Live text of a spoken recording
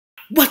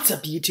What's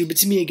up, YouTube?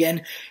 It's me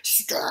again,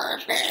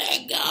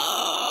 Sterling.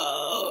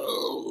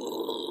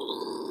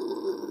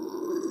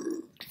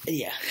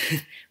 Yeah,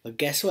 well,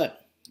 guess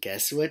what?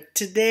 Guess what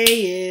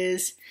today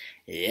is?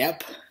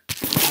 Yep,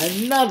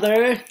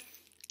 another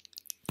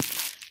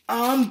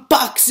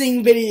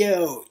unboxing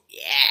video.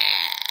 Yeah.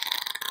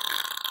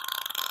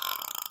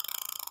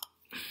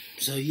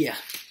 So yeah,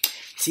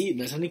 see,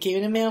 there's something came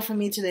in the mail for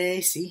me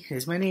today. See,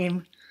 here's my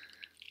name.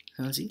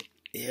 See,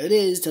 here it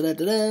is.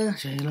 Ta-da-da-da.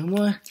 Show you a little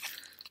more.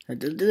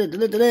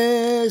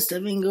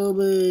 Steven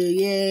Goldberg,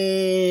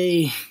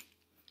 yay!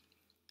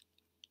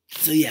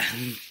 So yeah,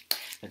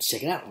 let's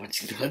check it out.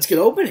 Let's get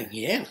opening.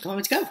 Yeah, come on,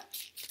 let's go.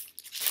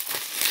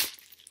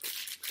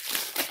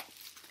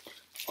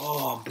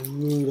 Oh,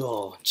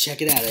 brutal!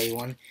 Check it out,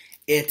 everyone.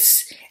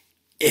 It's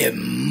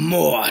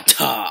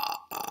Immortal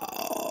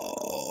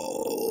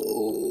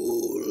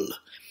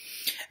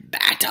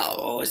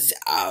Battles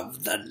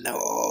of the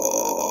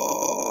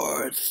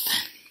North.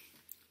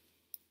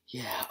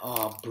 Yeah,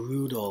 oh,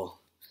 brutal.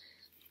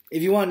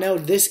 If you want to know,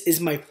 this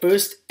is my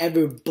first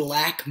ever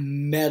black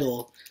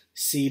metal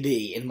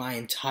CD in my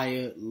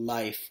entire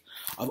life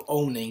of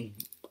owning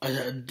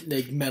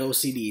like metal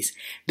CDs.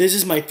 This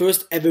is my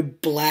first ever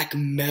black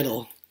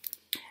metal.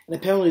 And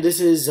apparently this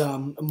is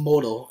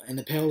Immortal, and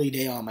apparently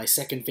they are my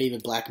second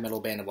favorite black metal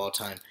band of all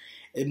time.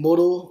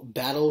 Immortal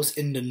Battles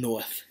in the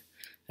North.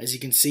 As you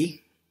can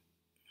see.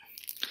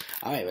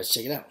 Alright, let's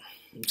check it out.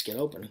 Let's get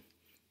open.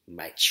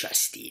 My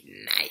trusty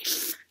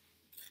knife.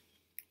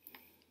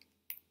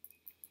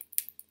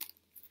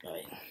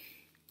 Alright.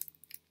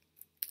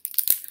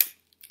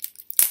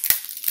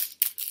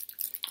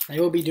 I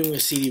will be doing a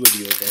CD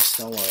review of this.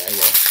 Don't worry, I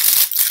will.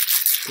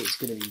 It's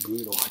gonna be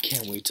brutal. I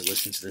can't wait to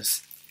listen to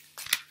this.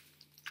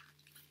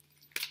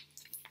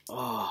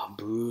 Oh,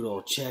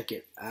 brutal. Check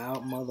it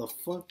out,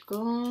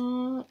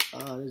 motherfucker.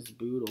 Oh, this is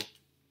brutal.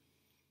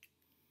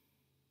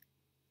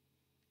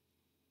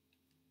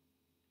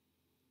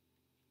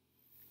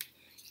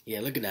 Yeah,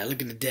 look at that.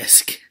 Look at the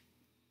disc.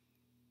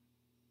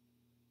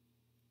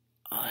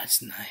 Oh,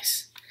 that's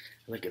nice.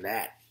 Look at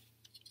that.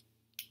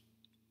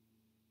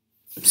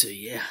 So,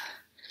 yeah.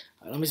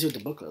 Let me see what the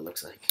booklet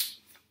looks like.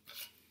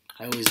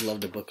 I always love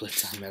the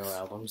booklets on metal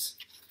albums.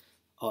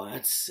 Oh,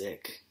 that's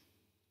sick.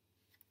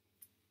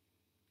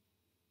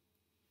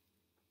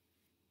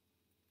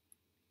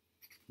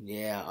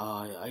 Yeah,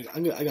 I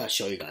gotta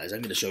show you guys.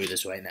 I'm gonna show you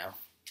this right now.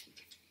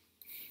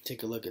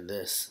 Take a look at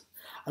this.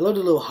 I love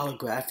the little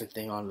holographic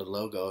thing on the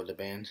logo of the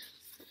band.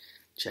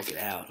 Check it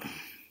out.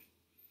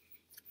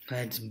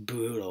 That's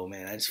brutal,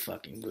 man. That's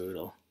fucking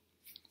brutal.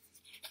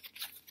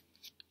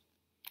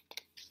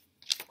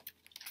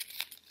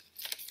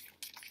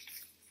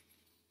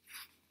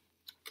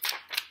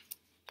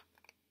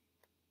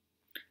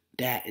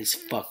 That is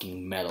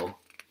fucking metal.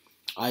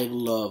 I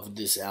love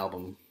this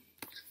album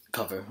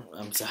cover.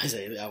 I'm sorry, I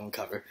say the album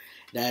cover.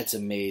 That's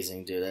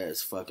amazing, dude. That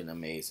is fucking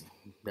amazing.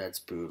 That's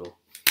brutal.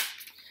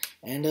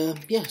 And,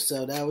 yeah,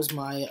 so that was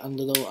my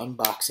little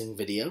unboxing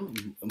video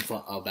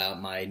about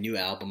my new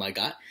album I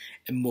got,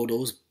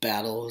 Immortals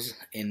Battles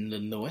in the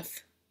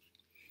North.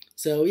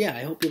 So, yeah,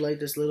 I hope you liked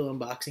this little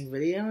unboxing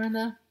video,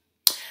 and,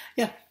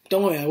 yeah,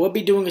 don't worry, I will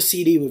be doing a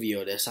CD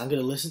review of this. I'm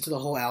going to listen to the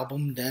whole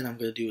album, then I'm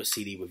going to do a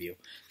CD review.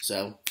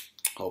 So,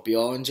 hope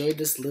you all enjoyed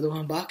this little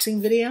unboxing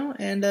video,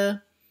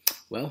 and,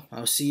 well,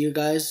 I'll see you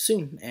guys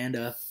soon,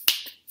 and,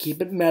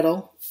 keep it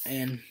metal,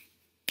 and,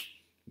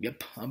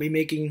 yep, I'll be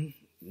making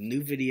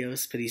new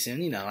videos pretty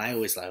soon. You know, I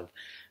always love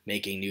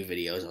making new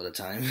videos all the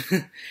time.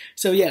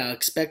 So yeah,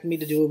 expect me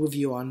to do a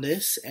review on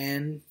this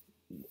and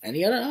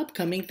any other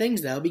upcoming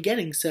things that I'll be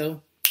getting.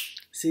 So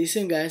see you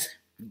soon, guys.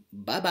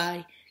 Bye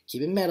bye.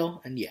 Keep it metal,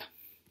 and yeah.